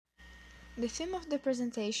The theme of the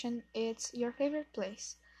presentation is your favorite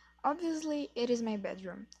place. Obviously, it is my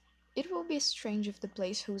bedroom. It will be strange if the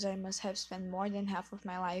place whose I must have spent more than half of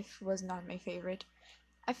my life was not my favorite.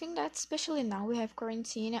 I think that especially now we have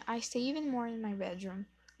quarantine, I stay even more in my bedroom.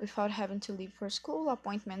 Without having to leave for school,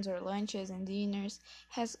 appointments or lunches and dinners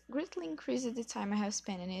has greatly increased the time I have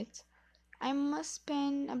spent in it. I must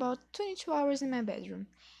spend about 22 hours in my bedroom,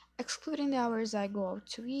 excluding the hours I go out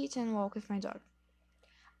to eat and walk with my dog.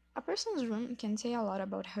 A person's room can say a lot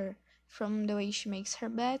about her, from the way she makes her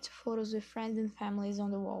bed to photos with friends and families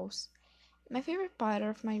on the walls. My favorite part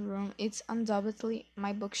of my room is undoubtedly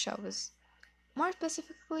my bookshelves. More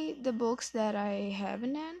specifically, the books that I have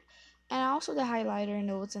in them, and also the highlighter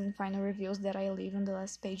notes and final reviews that I leave on the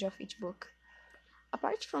last page of each book.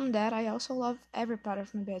 Apart from that, I also love every part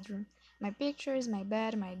of my bedroom. My pictures, my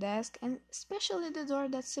bed, my desk, and especially the door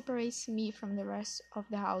that separates me from the rest of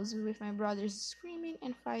the house with my brothers screaming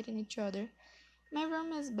and fighting each other. My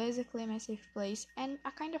room is basically my safe place and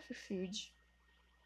a kind of refuge.